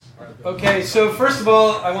Okay, so first of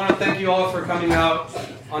all, I want to thank you all for coming out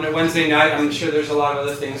on a Wednesday night. I'm sure there's a lot of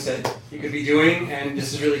other things that you could be doing, and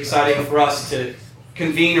this is really exciting for us to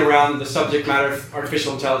convene around the subject matter of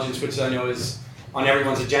artificial intelligence, which I know is on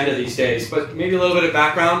everyone's agenda these days. But maybe a little bit of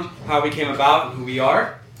background, how we came about and who we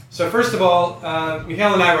are. So first of all,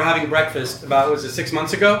 Michael and I were having breakfast about, 6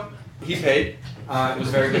 months ago? He paid. It was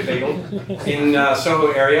a very good bagel in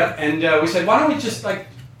Soho area. And we said, why don't we just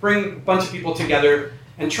bring a bunch of people together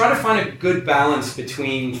and try to find a good balance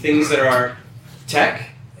between things that are tech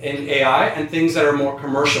and AI and things that are more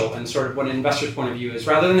commercial and sort of what an investor's point of view is,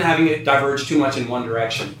 rather than having it diverge too much in one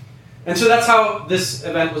direction. And so that's how this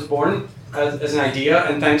event was born as an idea,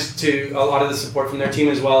 and thanks to a lot of the support from their team,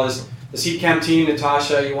 as well as the Seedcamp team,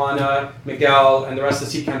 Natasha, Ioana, Miguel, and the rest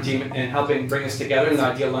of the Seedcamp team, and helping bring us together, and the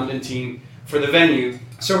Idea London team for the venue.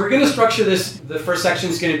 So we're going to structure this, the first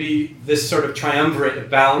section is going to be this sort of triumvirate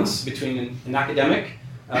of balance between an academic,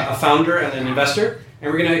 a founder, and an investor. And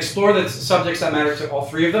we're going to explore the subjects that matter to all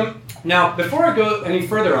three of them. Now, before I go any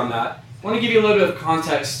further on that, I want to give you a little bit of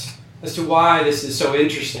context as to why this is so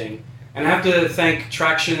interesting. And I have to thank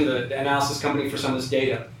Traction, the analysis company, for some of this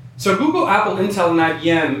data. So Google, Apple, Intel, and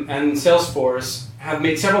IBM, and Salesforce have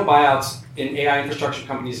made several buyouts in AI infrastructure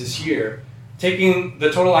companies this year, taking the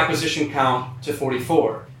total acquisition count to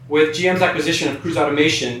 44, with GM's acquisition of Cruise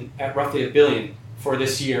Automation at roughly $1 billion for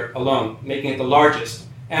this year alone, making it the largest.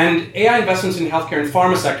 And AI investments in healthcare and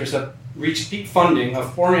pharma sectors have reached peak funding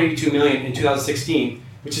of $482 million in 2016,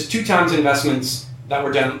 which is 2 times investments that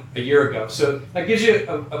were done a year ago. So that gives you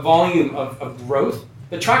a volume of growth.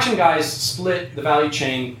 The Traction guys split the value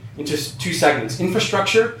chain into 2 segments,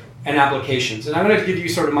 infrastructure and applications. And I'm going to give you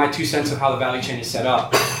sort of my 2 cents of how the value chain is set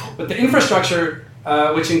up. But the infrastructure,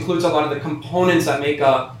 which includes a lot of the components that make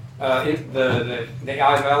up the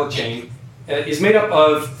AI value chain, is made up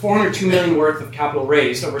of $402 million worth of capital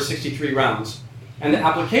raised over 63 rounds. And the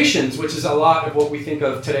applications, which is a lot of what we think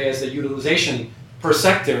of today as the utilization per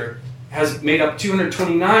sector, has made up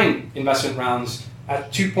 229 investment rounds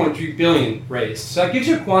at $2.3 billion raised. So that gives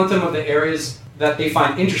you a quantum of the areas that they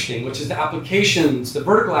find interesting, which is the applications, the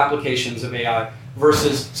vertical applications of AI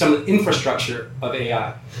versus some of the infrastructure of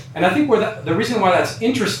AI. And I think the reason why that's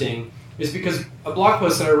interesting is because a blog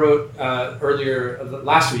post that I wrote earlier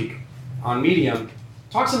last week on Medium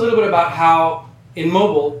talks a little bit about how in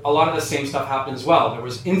mobile, a lot of the same stuff happened as well. There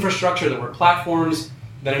was infrastructure, there were platforms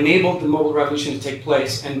that enabled the mobile revolution to take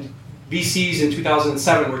place, and VCs in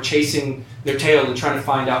 2007 were chasing their tail and trying to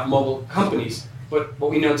find out mobile companies. But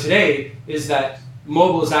what we know today is that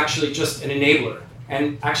mobile is actually just an enabler.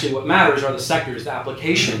 And actually what matters are the sectors, the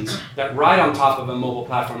applications that ride on top of a mobile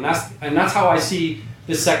platform. And that's how I see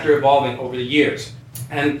this sector evolving over the years.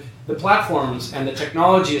 And the platforms and the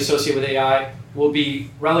technology associated with AI will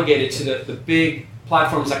be relegated to the big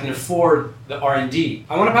platforms that can afford the R&D.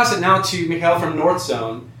 I want to pass it now to Michael from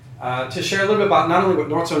Northzone to share a little bit about not only what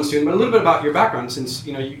Northzone's doing, but a little bit about your background, since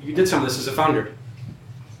you did some of this as a founder.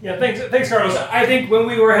 Yeah, thanks, Carlos. I think when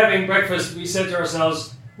we were having breakfast, we said to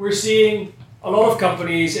ourselves, we're seeing a lot of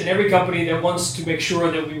companies, and every company that wants to make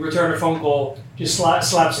sure that we return a phone call just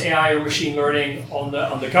slaps AI or machine learning on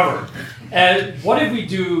the cover. And what if we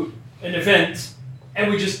do an event and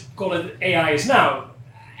we just call it AI is Now?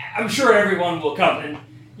 I'm sure everyone will come, and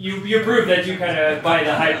you prove that you kind of buy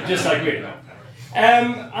the hype just like we do.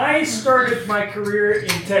 I started my career in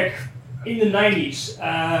tech in the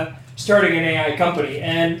 90s, starting an AI company,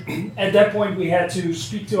 and at that point we had to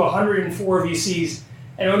speak to 104 VCs.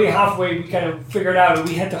 And only halfway we kind of figured out that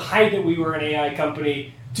we had to hide that we were an AI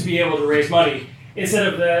company to be able to raise money, instead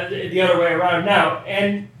of the other way around now.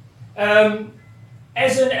 And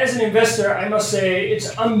as an investor, I must say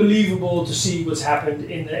it's unbelievable to see what's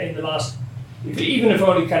happened in the last, even if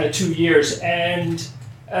only kind of 2 years. And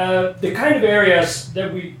the kind of areas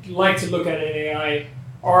that we like to look at in AI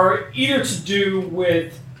are either to do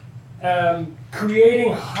with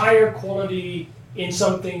creating higher quality in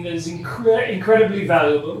something that is incredibly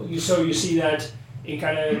valuable. So you see that in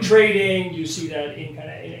kind of trading, you see that in kind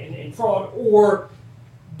of in fraud, or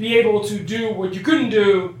be able to do what you couldn't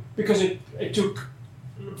do because it took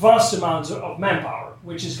vast amounts of manpower,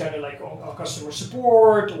 which is kind of like on customer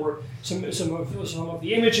support or some of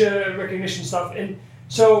the image recognition stuff. And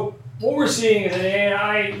so what we're seeing is that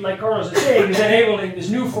AI, like Carlos is saying, is enabling this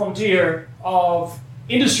new frontier of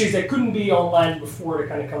industries that couldn't be online before to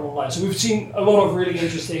kind of come online. So we've seen a lot of really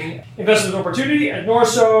interesting investment opportunity. At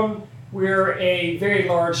Northzone, we're a very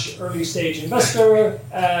large early stage investor,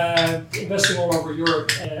 investing all over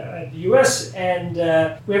Europe and the US. And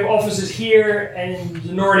we have offices here and in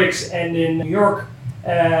the Nordics and in New York.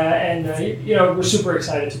 We're super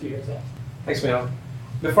excited to be here today. Thanks, Miguel.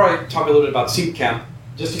 before I talk a little bit about Seed Camp,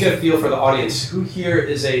 just to get a feel for the audience, who here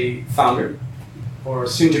is a founder or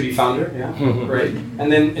soon to be founder? Yeah, great.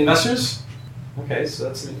 And then investors? Okay, so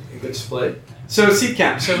that's a good split. So Seed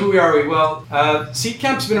Camp, so who are we? Well, Seed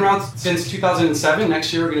Camp's been around since 2007.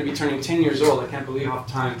 Next year we're going to be turning 10 years old. I can't believe how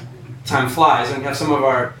time flies. And we have some of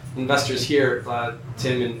our investors here,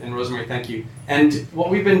 Tim and Rosemary, thank you. And what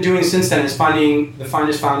we've been doing since then is finding the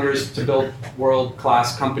finest founders to build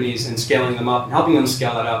world-class companies and scaling them up and helping them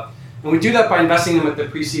scale that up. And we do that by investing them at the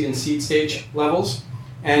pre-seed and seed stage levels.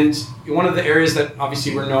 And one of the areas that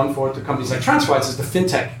obviously we're known for through companies like TransferWise is the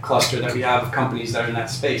fintech cluster that we have of companies that are in that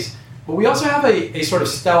space. But we also have a sort of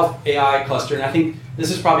stealth AI cluster, and I think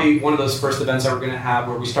this is probably one of those first events that we're going to have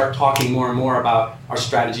where we start talking more and more about our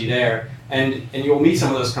strategy there. And you'll meet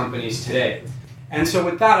some of those companies today. And so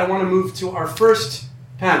with that, I want to move to our first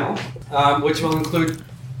panel, which will include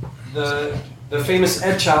the famous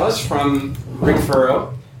Ed Chalice from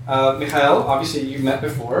Ringfurrow, Michael, obviously you've met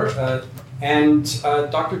before, and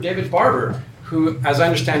Dr. David Barber, who, as I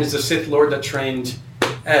understand, is the Sith Lord that trained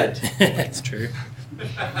Ed. That's true.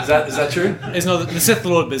 Is that true? It's not the Sith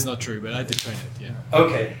Lord bit is not true, but I did train it. Yeah.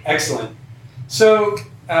 Okay, excellent. So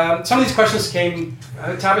some of these questions came.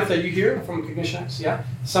 Tabitha, you here from Cognition X? Yeah.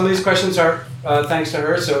 Some of these questions are thanks to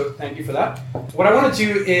her, so thank you for that. What I want to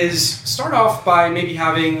do is start off by maybe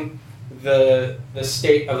having the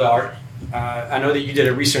state of the art. I know that you did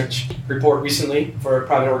a research report recently for a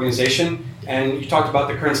private organization, and you talked about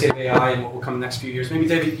the current state of AI and what will come in the next few years. Maybe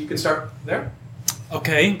David, you could start there.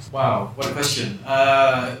 Okay. Wow, what a question.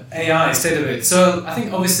 AI, state of it. So I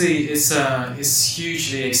think obviously it's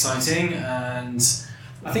hugely exciting, and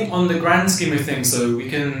I think on the grand scheme of things, though,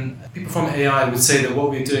 people from AI would say that what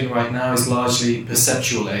we're doing right now is largely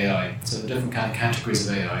perceptual AI, so different kind of categories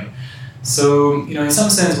of AI. So, in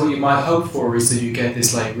some sense, what you might hope for is that you get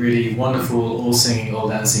this like really wonderful, all-singing,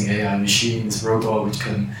 all-dancing AI machine, this robot, which you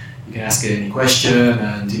can ask it any question,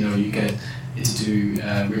 and you get it to do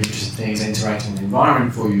really interesting things, interacting with the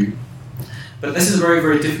environment for you. But this is a very,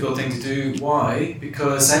 very difficult thing to do. Why?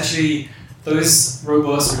 Because actually, those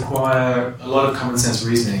robots require a lot of common sense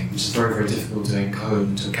reasoning, which is very, very difficult to encode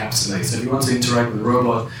and to encapsulate. So if you want to interact with a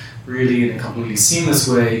robot really in a completely seamless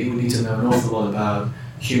way, you would need to know an awful lot about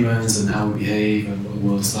humans and how we behave and what the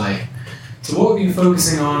world is like. So what we've been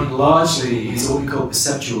focusing on largely is what we call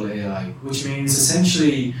perceptual AI, which means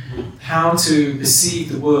essentially how to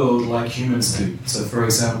perceive the world like humans do. So for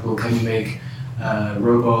example, can you make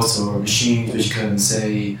robots or machines which can,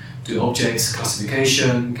 say, do object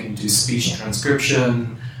classification, can you do speech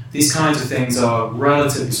transcription? These kinds of things are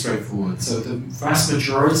relatively straightforward. So the vast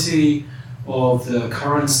majority of the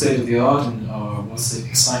current state of the art and what's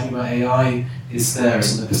exciting about AI is there,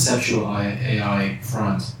 it's on the perceptual AI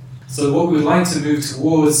front. So what we would like to move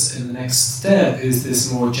towards in the next step is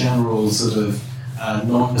this more general sort of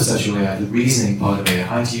non-perceptual AI, the reasoning part of it.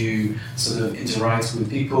 How do you sort of interact with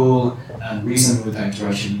people and reason with that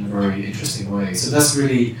interaction in a very interesting way? So that's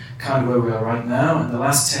really kind of where we are right now. And the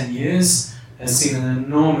last 10 years has seen an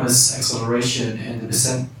enormous acceleration in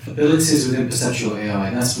the abilities within perceptual AI.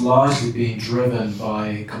 And that's largely being driven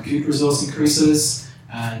by compute resource increases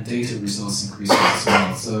and data resource increases as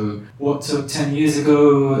well. So what took 10 years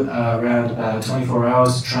ago, around about 24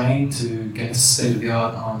 hours to train to get to state of the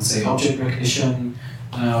art on, say, object recognition,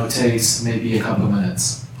 now it takes maybe a couple of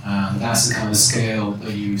minutes. And that's the kind of scale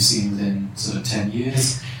that you've seen within sort of 10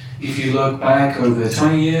 years. If you look back over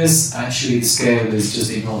 20 years, actually the scale is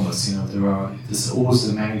just enormous. There's always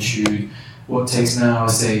the magnitude. What takes now,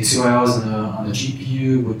 say, 2 hours on a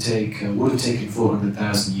GPU would have taken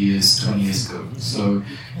 400,000 years 20 years ago. So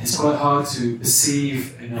it's quite hard to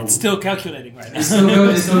perceive. It's still calculating right now. It's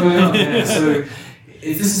still going on. Yeah. So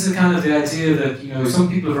this is the kind of the idea that some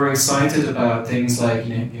people are very excited about things like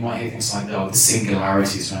you might hear things like the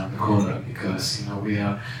singularities around the corner because we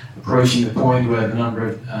are approaching the point where the number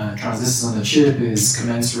of transistors on the chip is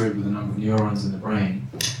commensurate with the number of neurons in the brain.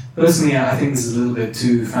 Personally, I think this is a little bit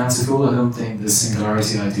too fanciful. I don't think the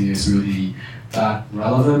singularity idea is really that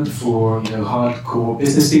relevant for hardcore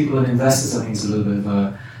business people and investors. I think it's a little bit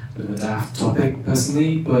of a daft topic,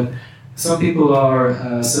 personally. But some people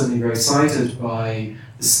are certainly very excited by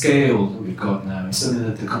the scale that we've got now. It's certainly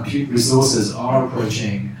that the compute resources are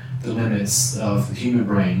approaching the limits of the human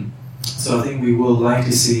brain. So I think we will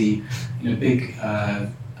likely see big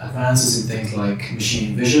advances in things like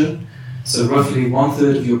machine vision. So roughly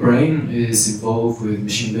 1/3 of your brain is involved with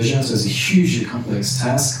machine vision, so it's a hugely complex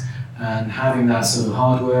task, and having that sort of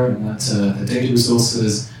hardware and that the data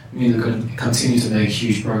resources mean they're going to continue to make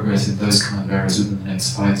huge progress in those kind of areas within the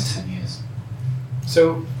next 5 to 10 years.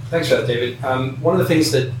 So thanks for that, David. One of the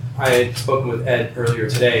things that I had spoken with Ed earlier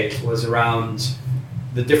today was around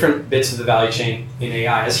the different bits of the value chain in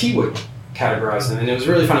AI as he would categorize them. And it was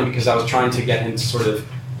really funny because I was trying to get him to sort of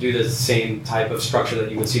do the same type of structure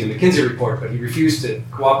that you would see in the McKinsey report, but he refused to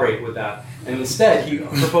cooperate with that. And instead, he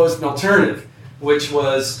proposed an alternative, which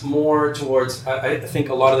was more towards, I think,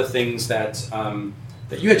 a lot of the things that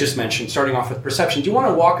that you had just mentioned, starting off with perception. Do you want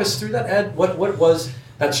to walk us through that, Ed? What was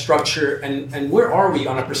that structure, and where are we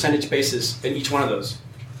on a percentage basis in each one of those?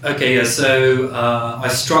 Okay, yeah, so I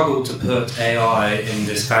struggle to put AI in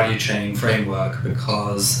this value chain framework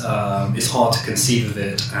because it's hard to conceive of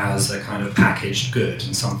it as a kind of packaged good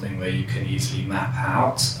and something where you can easily map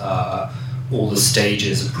out all the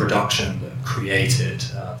stages of production that created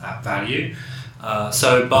that value. But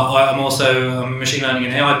I'm also a machine learning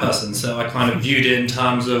and AI person, so I kind of viewed it in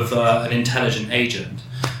terms of an intelligent agent.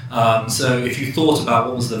 So if you thought about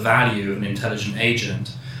what was the value of an intelligent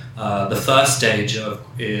agent, the first stage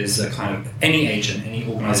is a kind of any agent, any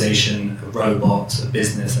organization, a robot, a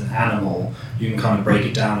business, an animal. You can kind of break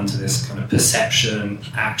it down into this kind of perception,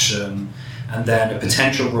 action, and then a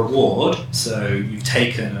potential reward. So you've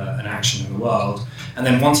taken an action in the world, and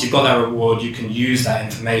then once you've got that reward, you can use that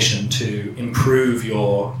information to improve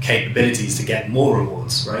your capabilities to get more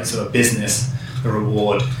rewards, right? So a business, the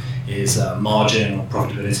reward is margin or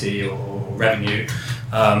profitability or revenue.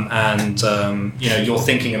 You're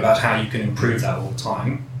thinking about how you can improve that all the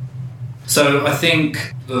time. So I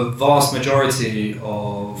think the vast majority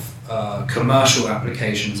of commercial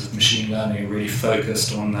applications of machine learning are really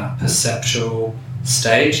focused on that perceptual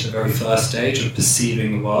stage, the very first stage of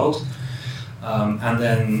perceiving the world. And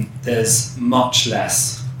then there's much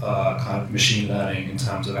less kind of machine learning in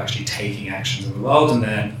terms of actually taking actions in the world, and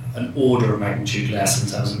then an order of magnitude less in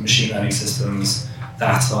terms of machine learning systems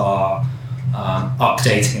that are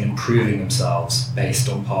updating and improving themselves based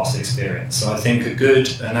on past experience. So I think a good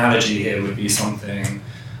analogy here would be something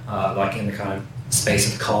like in the kind of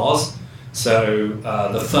space of cars. So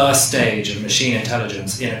the first stage of machine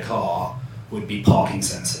intelligence in a car would be parking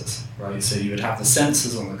sensors, right? So you would have the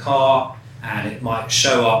sensors on the car, and it might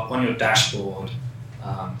show up on your dashboard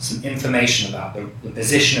some information about the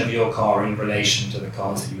position of your car in relation to the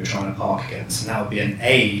cars that you were trying to park against, and that would be an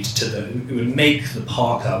aid to it would make the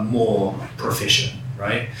parker more proficient,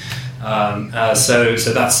 right? So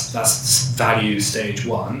that's value stage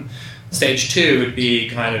one. Stage two would be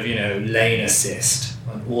kind of lane assist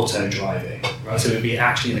and auto driving, right? So it would be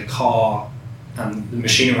actually the car and the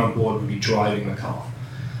machinery on board would be driving the car.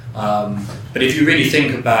 But if you really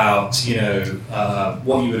think about,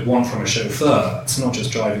 what you would want from a chauffeur, it's not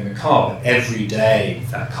just driving the car, but every day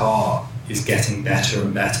that car is getting better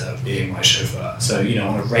and better at being my chauffeur. So,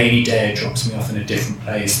 on a rainy day, it drops me off in a different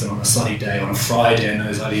place than on a sunny day. On a Friday, it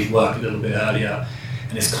knows I leave work a little bit earlier,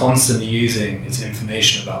 and it's constantly using its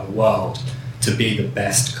information about the world to be the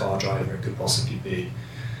best car driver it could possibly be.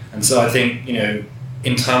 And so I think,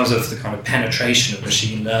 in terms of the kind of penetration of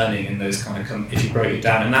machine learning in those kind of, if you break it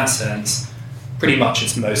down in that sense, pretty much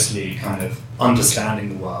it's mostly kind of understanding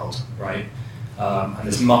the world, right? And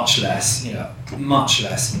there's much less in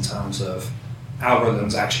terms of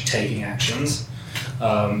algorithms actually taking actions.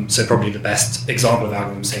 So probably the best example of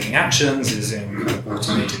algorithms taking actions is in kind of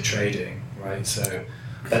automated trading, right? So,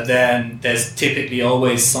 but then there's typically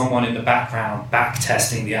always someone in the background back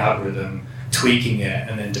testing the algorithm, tweaking it,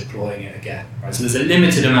 and then deploying it again. Right? So there's a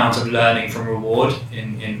limited amount of learning from reward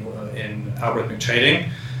in algorithmic trading,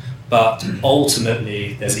 but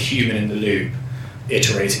ultimately there's a human in the loop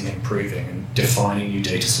iterating and improving and defining new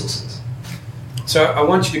data sources. So I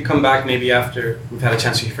want you to come back maybe after we've had a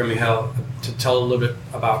chance to hear from Michal to tell a little bit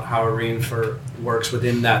about how Areinfor works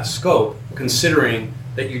within that scope, considering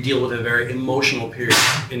that you deal with a very emotional period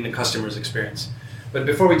in the customer's experience. But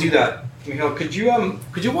before we do that, Michal, could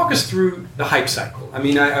you walk us through the hype cycle? I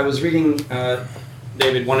mean, I was reading,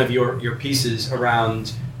 David, one of your pieces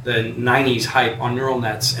around the 90s hype on neural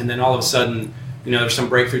nets, and then all of a sudden, there's some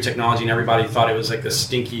breakthrough technology, and everybody thought it was like a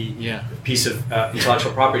stinky piece of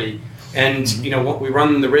intellectual property. And we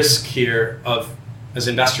run the risk here of, as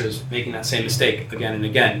investors, making that same mistake again and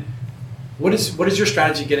again. What is your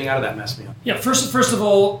strategy getting out of that mess, Michal? Yeah, first of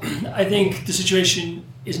all, I think the situation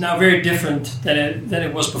is now very different than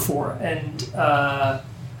it was before, and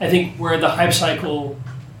I think where the hype cycle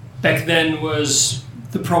back then was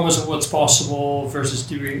the promise of what's possible versus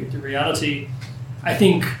the reality, I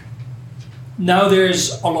think now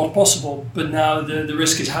there's a lot possible, but now the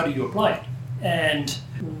risk is how do you apply it, and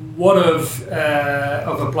what of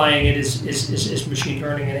applying it is machine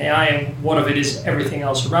learning and AI, and what of it is everything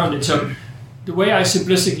else around it. So the way I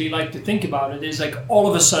simplistically like to think about it is like all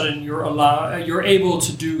of a sudden you're able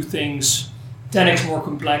to do things 10x more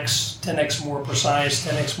complex, 10x more precise,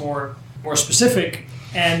 10x more specific.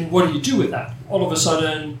 And what do you do with that? All of a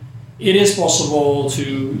sudden, it is possible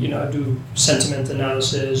to do sentiment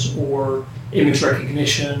analysis or image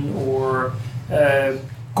recognition or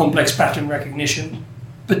complex pattern recognition.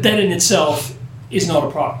 But that in itself is not a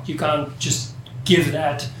product. You can't just give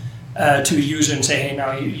that to a user and say, hey,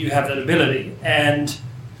 now you have that ability. And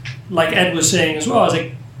like Ed was saying as well, I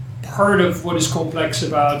think part of what is complex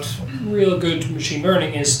about real good machine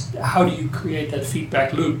learning is how do you create that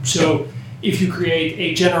feedback loop. So if you create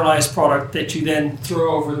a generalized product that you then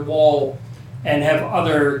throw over the wall and have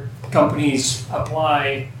other companies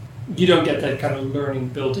apply, you don't get that kind of learning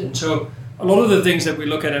built in. So a lot of the things that we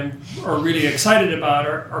look at and are really excited about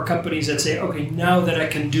are companies that say, okay, now that I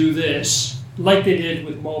can do this, like they did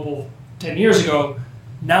with mobile 10 years ago,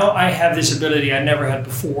 now I have this ability I never had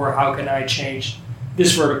before. How can I change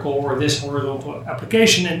this vertical or this horizontal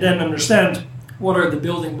application, and then understand what are the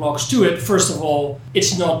building blocks to it. First of all,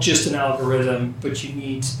 it's not just an algorithm, but you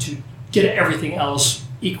need to get everything else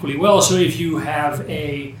equally well. So if you have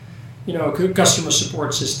a customer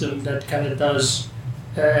support system that kind of does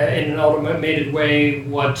in an automated way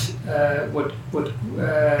what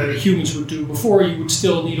humans would do before, you would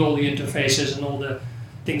still need all the interfaces and all the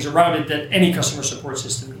things around it that any customer support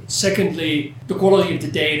system needs. Secondly, the quality of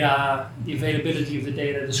the data, the availability of the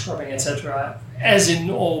data, the scrubbing, etc., as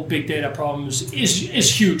in all big data problems,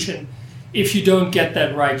 is huge. And if you don't get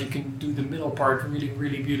that right, you can do the middle part really,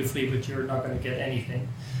 really beautifully, but you're not going to get anything.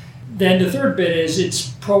 Then the third bit is it's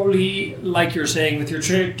probably, like you're saying, with your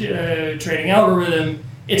trading algorithm,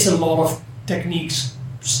 it's a lot of techniques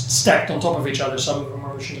stacked on top of each other. Some of them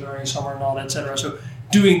are machine learning, some are not, etc. So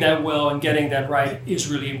doing that well and getting that right is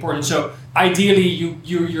really important. So ideally,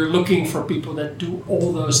 you're looking for people that do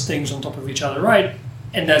all those things on top of each other right,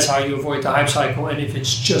 and that's how you avoid the hype cycle. And if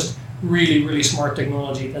it's just really, really smart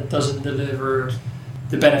technology that doesn't deliver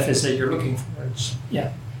the benefits that you're looking for, it's,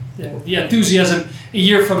 the enthusiasm. A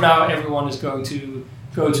year from now, everyone is going to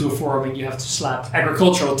go to a forum and you have to slap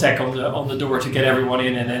agricultural tech on the door to get everyone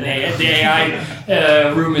in, and then the AI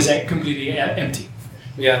room is completely empty.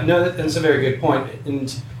 Yeah, no, that's a very good point.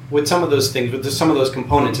 And with some of those things, with some of those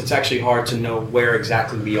components, it's actually hard to know where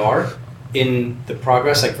exactly we are in the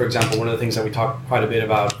progress. Like, for example, one of the things that we talk quite a bit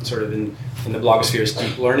about sort of in the blogosphere is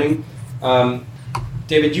deep learning.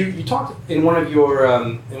 David, you talked in one of your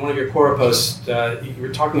Quora posts, you were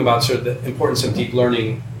talking about sort of the importance of deep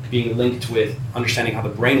learning being linked with understanding how the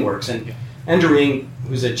brain works. And Andrew Ng,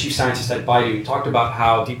 who's a chief scientist at Baidu, talked about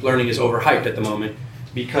how deep learning is overhyped at the moment,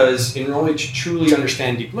 because in order to truly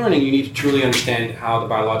understand deep learning, you need to truly understand how the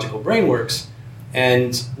biological brain works,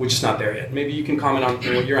 and we're just not there yet. Maybe you can comment on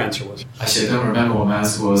what your answer was. Actually, I don't remember what my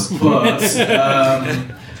answer was, but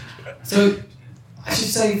so I should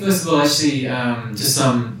say first of all, actually, just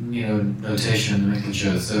some notation in the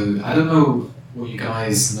nomenclature. So I don't know what you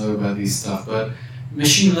guys know about these stuff, but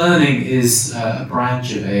machine learning is a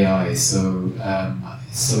branch of AI. So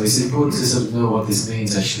it's important to sort of know what this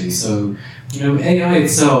means actually. So AI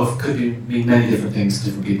itself could mean many different things to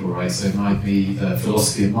different people, right? So it might be the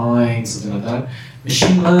philosophy of mind, something like that.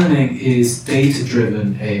 Machine learning is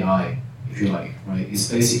data-driven AI, if you like, right?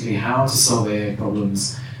 It's basically how to solve AI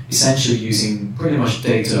problems, essentially using pretty much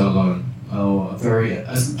data alone, or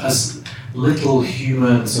as little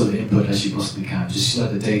human sort of input as you possibly can. Just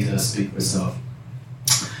let the data speak for itself.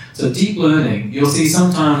 So deep learning, you'll see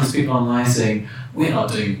sometimes people online saying, we're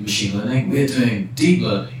not doing machine learning, we're doing deep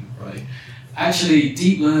learning, right? Actually,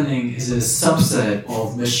 deep learning is a subset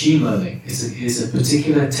of machine learning. It's a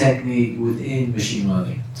particular technique within machine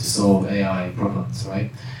learning to solve AI problems,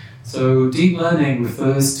 right? So deep learning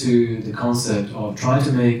refers to the concept of trying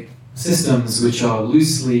to make systems which are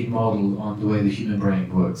loosely modeled on the way the human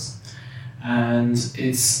brain works. And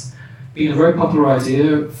it's been a very popular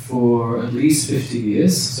idea for at least 50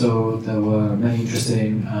 years. So there were many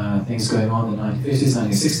interesting things going on in the 1950s,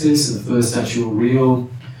 1960s. The first actual real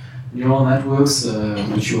neural networks,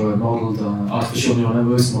 which were modeled on artificial neural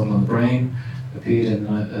networks modeled on the brain, appeared in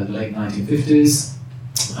the late 1950s.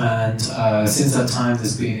 And since that time,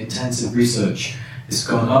 there's been intensive research. It's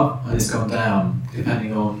gone up and it's gone down,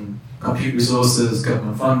 depending on compute resources,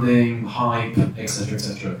 government funding, hype, etc.,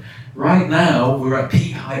 etc. Right now, we're at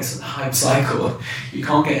peak heights of the hype cycle. You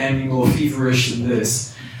can't get any more feverish than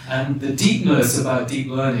this. And the deepness about deep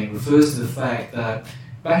learning refers to the fact that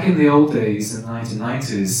back in the old days, in the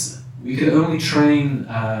 1990s, we could only train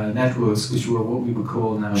networks which were what we would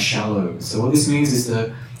call now shallow. So what this means is that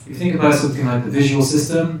if you think about something like the visual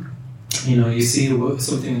system, you see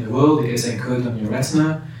something in the world, it gets encoded on your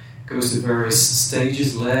retina, goes through various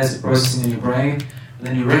stages, layers of processing in your brain, and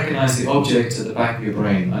then you recognize the object at the back of your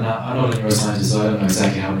brain. And I'm not a neuroscientist, so I don't know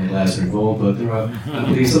exactly how many layers are involved, but there are, I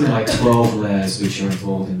believe, something like 12 layers which are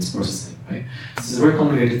involved in this processing, right? So it's a very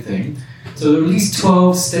complicated thing. So there are at least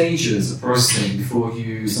 12 stages of processing before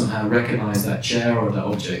you somehow recognize that chair or that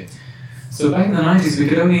object. So back in the 90s, we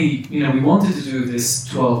could only, we wanted to do this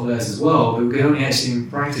 12 layers as well, but we could only actually in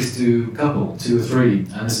practice do a couple, 2 or 3,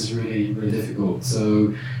 and this is really, really difficult.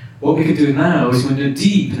 So what we could do now is we do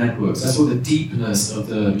deep networks. That's what the deepness of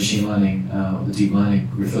the machine learning, or the deep learning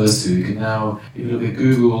refers to. You can now, if you look at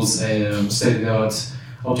Google's state-of-the-art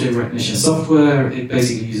object recognition software, it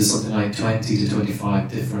basically uses something like 20 to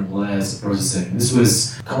 25 different layers of processing. This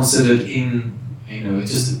was considered in,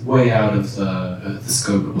 just way out of the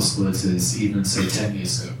scope of possibilities, even say 10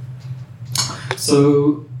 years ago.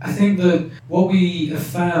 So I think that what we have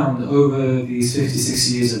found over these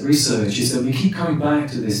 56 years of research is that we keep coming back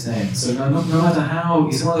to this thing. So no matter how,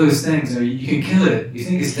 it's one of those things, you can kill it, you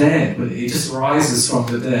think it's dead, but it just rises from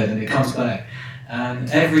the dead and it comes back. And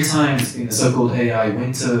every time it's been a so-called AI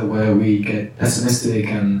winter where we get pessimistic,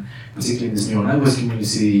 and particularly in this neural networks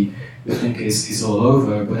community, we think it's all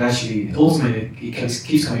over, but actually, ultimately, it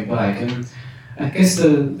keeps coming back. And I guess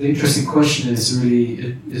the interesting question is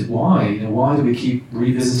really why? Why do we keep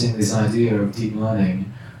revisiting this idea of deep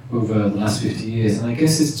learning over the last 50 years? And I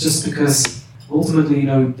guess it's just because ultimately,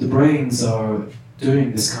 the brains are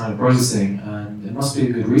doing this kind of processing, and there must be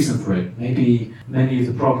a good reason for it. Maybe many of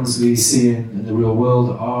the problems we see in the real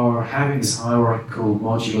world are having this hierarchical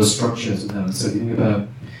modular structure to them. So if you think about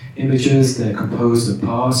images, they're composed of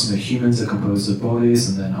parts. Humans are composed of bodies,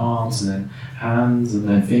 and then arms, and then hands, and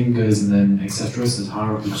then fingers, and then etc. So it's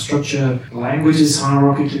hierarchical structure. Language is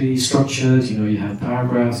hierarchically structured. You have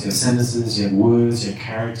paragraphs, you have sentences, you have words, you have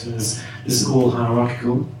characters. This is all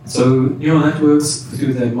hierarchical. So neural networks,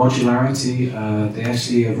 through their modularity, they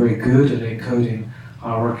actually are very good at encoding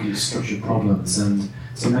hierarchically structured problems. And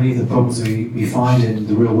so many of the problems we find in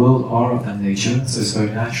the real world are of that nature. So it's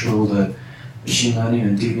very natural that machine learning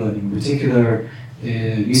and deep learning in particular,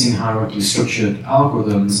 using hierarchically structured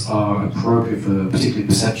algorithms are appropriate for particularly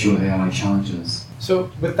perceptual AI challenges.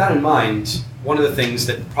 So with that in mind, one of the things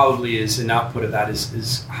that probably is an output of that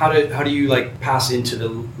is how do you pass into the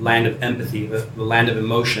land of empathy, the land of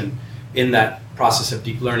emotion in that process of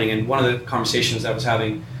deep learning? And one of the conversations I was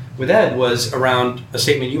having with Ed was around a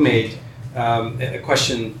statement you made, a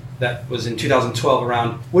question that was in 2012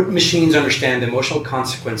 around, would machines understand the emotional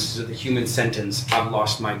consequences of the human sentence, "I've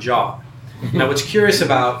lost my job"? Now, what's curious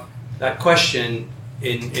about that question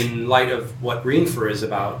in light of what Re:infer is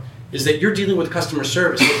about is that you're dealing with customer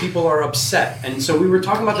service where people are upset. And so we were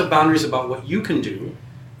talking about the boundaries about what you can do.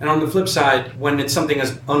 And on the flip side, when it's something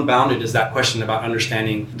as unbounded as that question about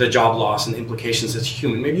understanding the job loss and the implications as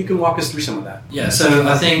human, maybe you can walk us through some of that. Yeah, so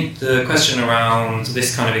I think the question around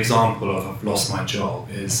this kind of example of "I've lost my job"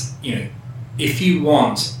 is, if you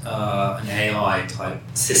want an AI type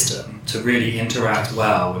system to really interact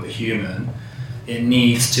well with a human, it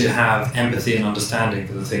needs to have empathy and understanding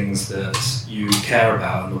for the things that you care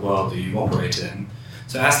about in the world that you operate in.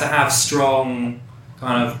 So it has to have strong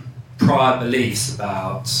kind of prior beliefs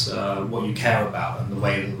about what you care about and the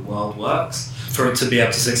way that the world works for it to be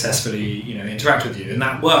able to successfully interact with you. And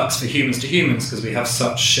that works for humans to humans because we have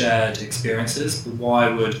such shared experiences.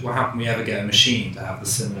 But how can we ever get a machine to have the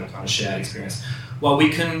similar kind of shared experience? Well, we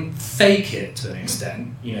can fake it to an extent.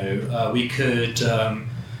 We could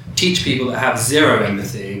teach people that have zero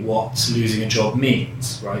empathy what losing a job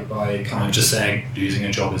means, right? By kind of just saying losing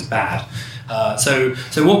a job is bad. So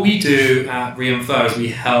what we do at Re:infer is we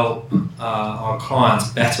help our clients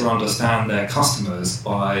better understand their customers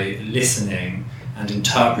by listening and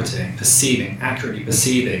interpreting, accurately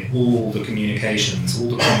perceiving all the communications, all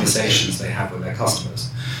the conversations they have with their customers.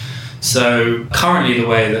 So currently the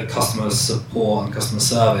way that customer support and customer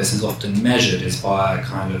service is often measured is by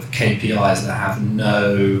kind of KPIs that have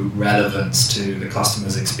no relevance to the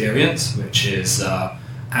customer's experience, which is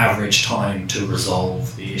average time to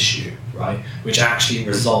resolve the issue, right? Which actually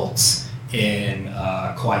results in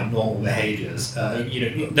quite normal behaviors.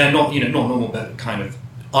 They're not normal, but kind of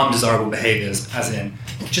undesirable behaviors, as in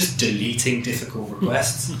just deleting difficult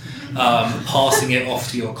requests, passing it off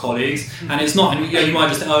to your colleagues, and it's not. And you might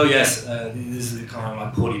just, this is kind of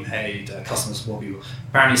like poorly paid customer support people.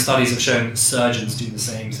 Apparently, studies have shown that surgeons do the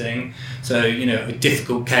same thing. So a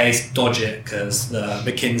difficult case, dodge it because the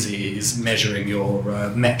McKinsey is measuring your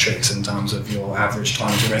metrics in terms of your average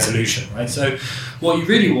time to resolution, right? So what you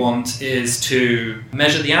really want is to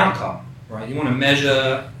measure the outcome, right? You want to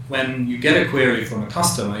measure. When you get a query from a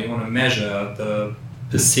customer, you want to measure the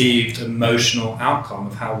perceived emotional outcome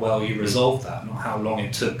of how well you resolved that, not how long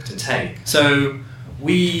it took to take. So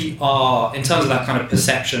we are, in terms of that kind of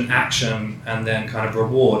perception, action, and then kind of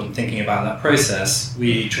reward and thinking about that process,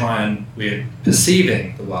 we're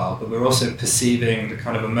perceiving the world, but we're also perceiving the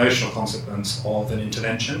kind of emotional consequence of an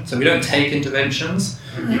intervention. So we don't take interventions.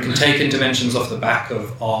 You can take interventions off the back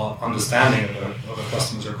of our understanding of a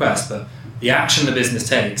customer's request, but the action the business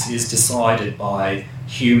takes is decided by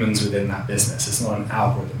humans within that business. It's not an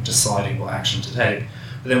algorithm deciding what action to take.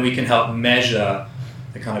 But then we can help measure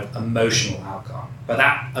the kind of emotional outcome. But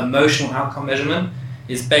that emotional outcome measurement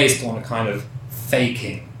is based on a kind of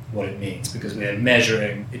faking what it means, because we're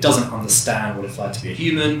measuring, it doesn't understand what it's like to be a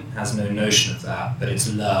human, has no notion of that, but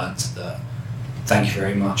it's learned that thank you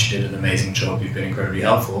very much, you did an amazing job, you've been incredibly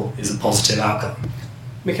helpful, is a positive outcome.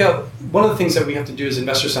 Mikhail, one of the things that we have to do as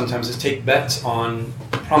investors sometimes is take bets on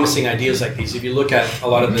promising ideas like these. If you look at a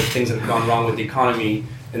lot of the things that have gone wrong with the economy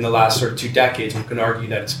in the last sort of 2 decades, we can argue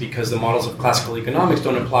that it's because the models of classical economics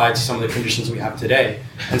don't apply to some of the conditions we have today.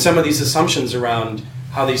 And some of these assumptions around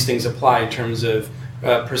how these things apply in terms of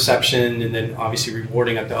perception and then obviously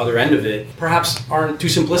rewarding at the other end of it, perhaps aren't too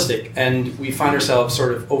simplistic. And we find ourselves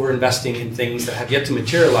sort of over-investing in things that have yet to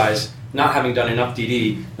materialize, not having done enough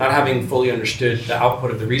DD, not having fully understood the output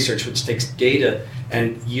of the research, which takes data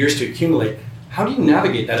and years to accumulate. How do you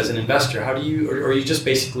navigate that as an investor? How do you, or are you just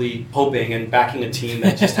basically hoping and backing a team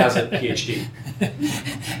that just has a PhD?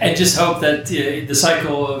 And just hope that the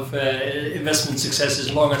cycle of investment success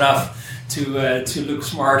is long enough to look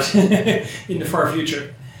smart in the far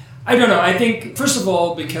future. I don't know. I think first of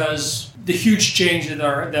all, because the huge changes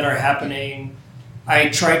that are happening, I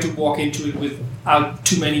try to walk into it without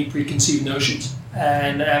too many preconceived notions,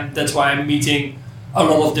 and that's why I'm meeting a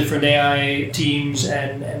lot of different AI teams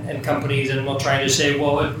and companies, and I'm not trying to say,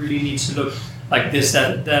 well, it really needs to look like this,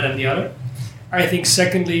 that, and the other. I think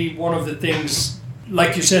secondly, one of the things,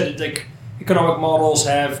 like you said, like economic models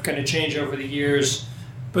have kind of changed over the years,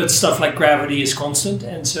 but stuff like gravity is constant,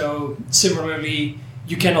 and so similarly,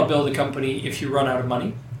 you cannot build a company if you run out of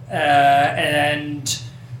money. And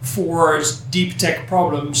for deep tech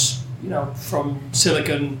problems, from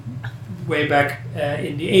silicon way back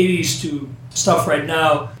in the 80s to stuff right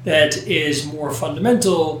now that is more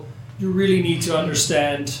fundamental, you really need to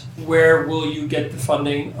understand where will you get the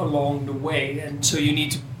funding along the way. And so you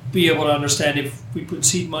need to be able to understand, if we put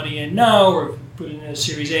seed money in now or if we put in a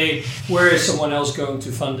Series A, where is someone else going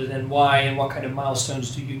to fund it and why, and what kind of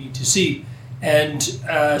milestones do you need to see. And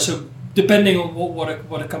so depending on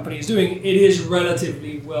what a company is doing, it is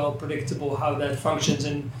relatively well predictable how that functions,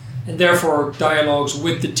 and therefore dialogues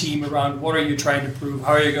with the team around what are you trying to prove,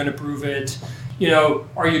 how are you going to prove it,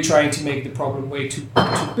 are you trying to make the problem way too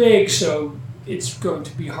big so it's going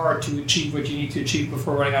to be hard to achieve what you need to achieve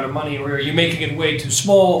before running out of money, or are you making it way too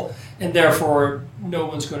small and therefore no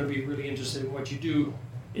one's going to be really interested in what you do.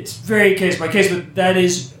 It's very case by case, but that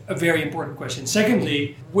is a very important question.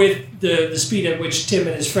 Secondly, with the speed at which Tim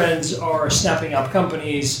and his friends are snapping up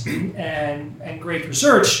companies and great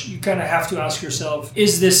research, you kind of have to ask yourself,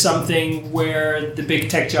 is this something where the big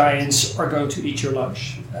tech giants are going to eat your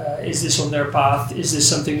lunch? Is this on their path? Is this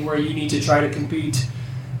something where you need to try to compete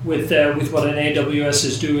with what an AWS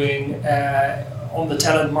is doing on the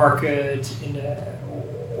talent market,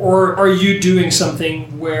 or are you doing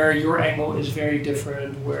something where your angle is very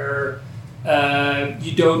different, where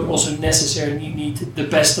you don't also necessarily need the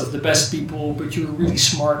best of the best people, but you're really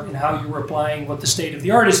smart in how you're applying what the state of the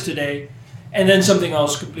art is today, and then something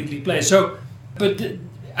else completely plays. So, but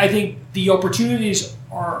I think the opportunities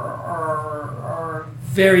are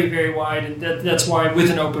very, very wide, and that's why with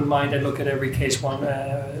an open mind I look at every case one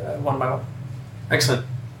by one. Excellent.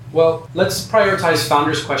 Well, let's prioritize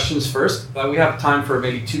founders' questions first. We have time for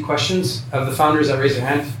maybe 2 questions. Of the founders that raise their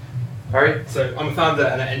hand. Barry? So I'm a founder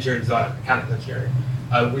and an engineering designer, mechanical engineering.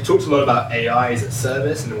 We talked a lot about AI as a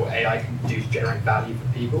service and what AI can do to generate value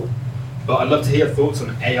for people. But I'd love to hear your thoughts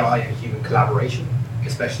on AI and human collaboration,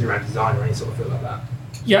 especially around design or any sort of field like that.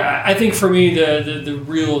 Yeah, I think for me the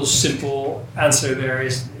real simple answer there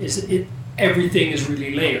is everything is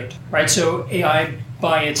really layered, right? So AI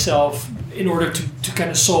by itself, in order to kind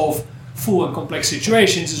of solve full and complex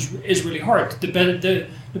situations, is really hard.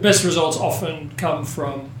 The best results often come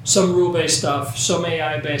from some rule-based stuff, some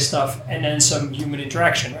AI-based stuff, and then some human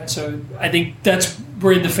interaction, right? So I think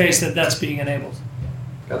we're in the phase that's being enabled.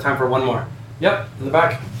 Got time for one more. Yep, in the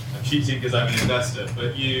back. I'm cheating because I'm an investor,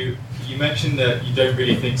 but you mentioned that you don't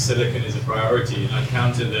really think silicon is a priority, and I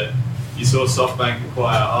counter that you saw SoftBank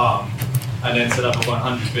acquire ARM and then set up a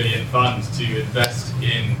 100 billion fund to invest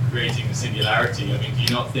in creating the singularity. I mean, do you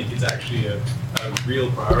not think it's actually a real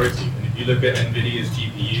priority? And if you look at NVIDIA's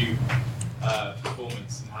GPU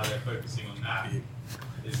performance and how they're focusing on that,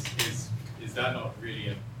 is is that not really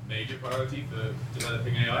a major priority for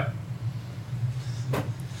developing AI?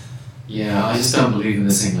 Yeah, I just don't believe in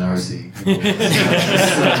the singularity. I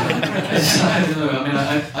don't know. I mean,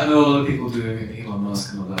 I know a lot of people do, Elon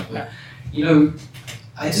Musk and all that, but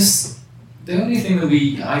the only thing that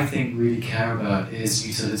I think really care about is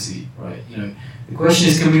utility, right? The question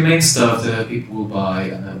is, can we make stuff that people will buy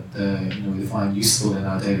and that we find useful in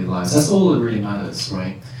our daily lives? That's all that really matters,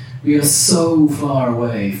 right? We are so far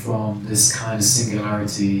away from this kind of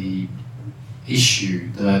singularity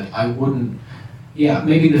issue that I wouldn't. Yeah,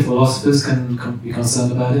 maybe the philosophers can be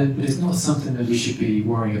concerned about it, but it's not something that we should be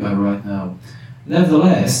worrying about right now.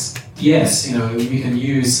 Nevertheless, yes, we can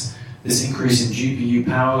use this increase in GPU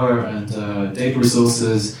power and data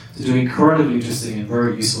resources to do incredibly interesting and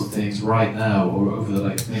very useful things right now or over the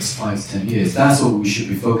next 5 to 10 years. That's what we should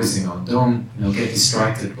be focusing on. Don't get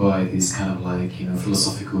distracted by these kind of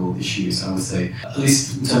philosophical issues, I would say. At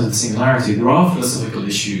least in terms of the singularity, there are philosophical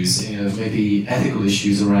issues, maybe ethical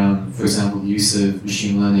issues around, for example, the use of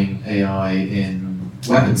machine learning, AI in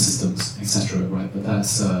weapon systems, etc. Right? But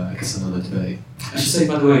that's, I guess, another debate. I should say,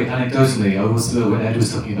 by the way, anecdotally, when Ed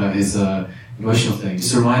was talking about his emotional thing,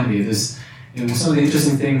 just remind me of this. Some of the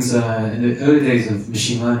interesting things in the early days of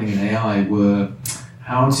machine learning and AI were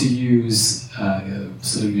how to use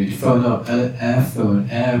you phone up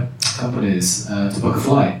air companies to book a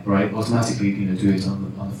flight, right? Automatically, do it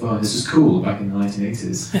on the phone. This was cool back in the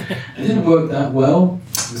 1980s. It didn't work that well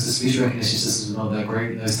because the speech recognition systems were not that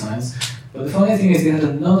great at those times. But the funny thing is, they had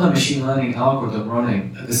another machine learning algorithm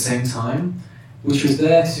running at the same time, which was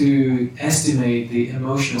there to estimate the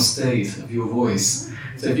emotional state of your voice.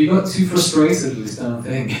 So if you got too frustrated with this damn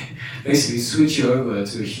thing, basically switch you over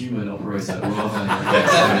to a human operator rather than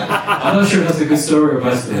I'm not sure if that's a good story or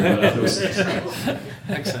bad story, but I thought it was interesting.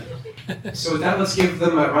 Excellent. So with that, let's give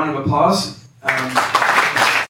them a round of applause.